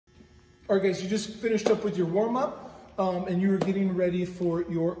All right, guys, you just finished up with your warm-up and you are getting ready for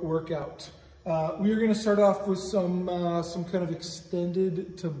your workout. We are going to start off with some kind of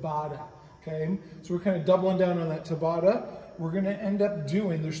extended Tabata, okay? So we're kind of doubling down on that Tabata. We're going to end up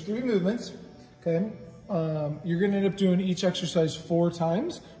doing, there's 3 movements, okay? You're going to end up doing each exercise 4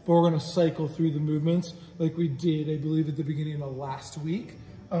 times, but we're going to cycle through the movements like we did, I believe, at the beginning of last week.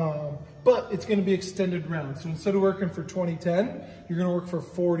 But it's going to be extended rounds. So instead of working for 20-10, you're going to work for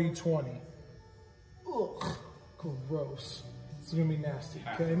 40-20. Ugh, gross. It's going to be nasty,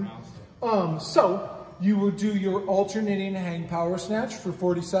 okay? So you will do your alternating hang power snatch for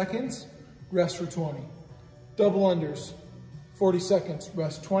 40 seconds, rest for 20. Double unders, 40 seconds,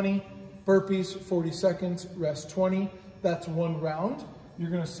 rest 20. Burpees, 40 seconds, rest 20. That's 1 round. You're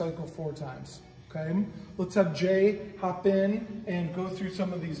going to cycle 4 times. Okay, let's have Jay hop in and go through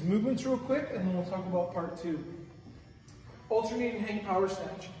some of these movements real quick, and then we'll talk about part 2. Alternating hang power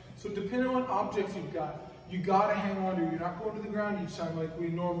snatch. So depending on what objects you've got, you gotta hang on to. You're not going to the ground each time like we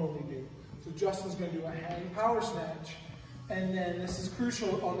normally do. So Justin's gonna do a hang power snatch, and then this is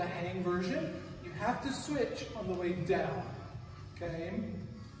crucial on the hang version. You have to switch on the way down. Okay,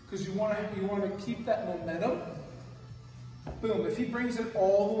 because you want to keep that momentum. Boom! If he brings it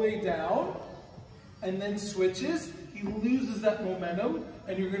all the way down and then switches, he loses that momentum,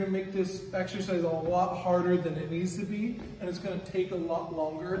 and you're going to make this exercise a lot harder than it needs to be, and it's going to take a lot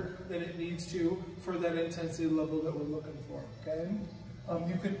longer than it needs to for that intensity level that we're looking for, okay?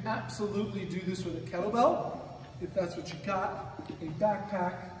 You can absolutely do this with a kettlebell, if that's what you got, a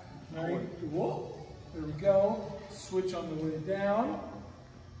backpack, right? Whoa, there we go. Switch on the way down,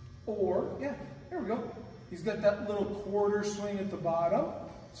 or, yeah, there we go. He's got that little quarter swing at the bottom,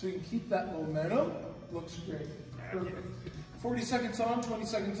 so you can keep that momentum. Looks great. Perfect. 40 seconds on, 20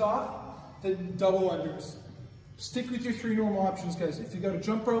 seconds off, then double unders. Stick with your 3 normal options, guys. If you've got a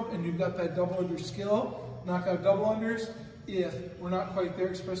jump rope and you've got that double under skill, knock out double unders. If we're not quite there,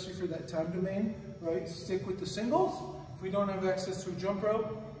 especially for that time domain, right, stick with the singles. If we don't have access to a jump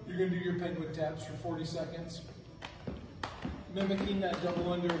rope, you're going to do your penguin taps for 40 seconds. Mimicking that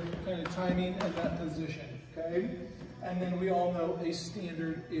double under kind of timing and that position, okay? And then we all know a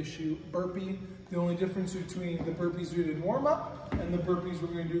standard issue burpee. The only difference between the burpees we did in warm-up and the burpees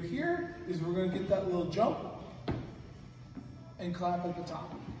we're going to do here is we're going to get that little jump and clap at the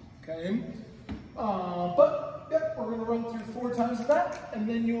top, okay? But yeah, we're going to run through 4 times of that, and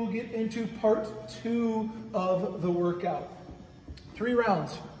then you will get into part 2 of the workout. 3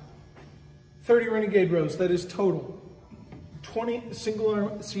 rounds, 30 renegade rows, that is total. 20 single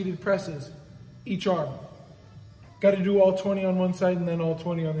arm seated presses, each arm. Got to do all 20 on one side and then all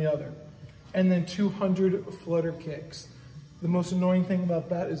 20 on the other. And then 200 flutter kicks. The most annoying thing about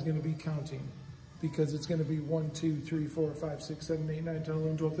that is going to be counting, because it's going to be 1, 2, 3, 4, 5, 6, 7, 8, 9, 10,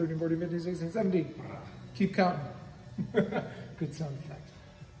 11, 12, 13, 14, 15, 16, 17. Keep counting. Good sound effect.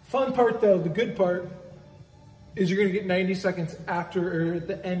 Fun part though, the good part, is you're going to get 90 seconds after or at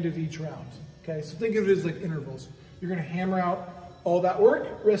the end of each round. Okay, so think of it as like intervals. You're going to hammer out all that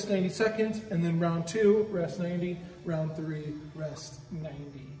work, rest 90 seconds, and then round 2, rest 90, round 3, rest 90.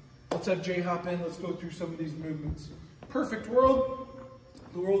 Let's have Jay hop in. Let's go through some of these movements. Perfect world.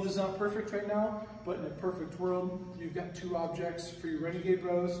 The world is not perfect right now, but in a perfect world, you've got 2 objects for your renegade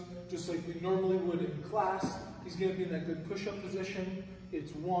rows, just like we normally would in class. He's going to be in that good push-up position.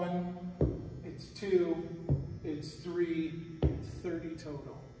 It's 1, it's 2, it's 3, 30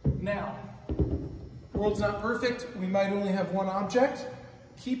 total. Now, world's not perfect. We might only have 1 object.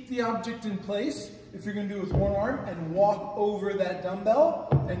 Keep the object in place if you're going to do it with 1 arm and walk over that dumbbell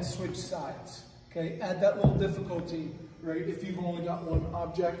and switch sides. Okay, add that little difficulty, right? If you've only got 1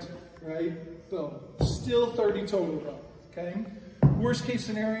 object, right? Boom. Still 30 total though, okay? Worst case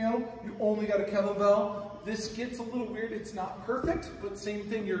scenario, you only got a kettlebell. This gets a little weird. It's not perfect, but same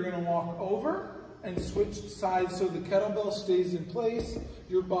thing. You're going to walk over and switch sides so the kettlebell stays in place.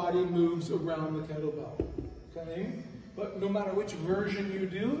 Your body moves around the kettlebell, okay? But no matter which version you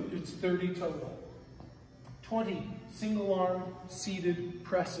do, it's 30 total. 20 single arm seated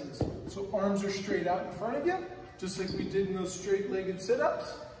presses. So arms are straight out in front of you, just like we did in those straight-legged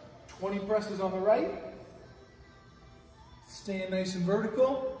sit-ups. 20 presses on the right. Staying nice and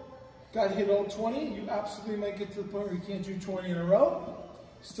vertical. Got to hit all 20. You absolutely might get to the point where you can't do 20 in a row.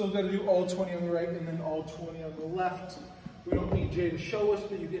 Still got to do all 20 on the right and then all 20 on the left. We don't need Jay to show us,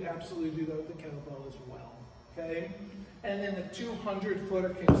 but you can absolutely do that with the kettlebell as well, okay? And then the 200 flutter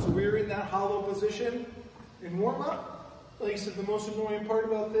kicks. So we're in that hollow position in warm-up. Like I said, the most annoying part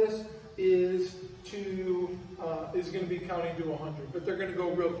about this is going to be counting to 100, but they're going to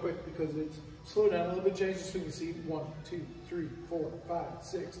go real quick because it's Slow down a little bit, Jay, just so you can see 1, 2, 3, 4, 5,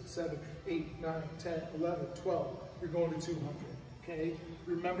 6, 7, 8, 9, 10, 11, 12. You're going to 200, okay?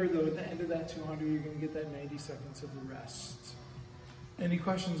 Remember though, at the end of that 200, you're gonna get that 90 seconds of rest. Any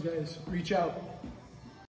questions, guys? Reach out.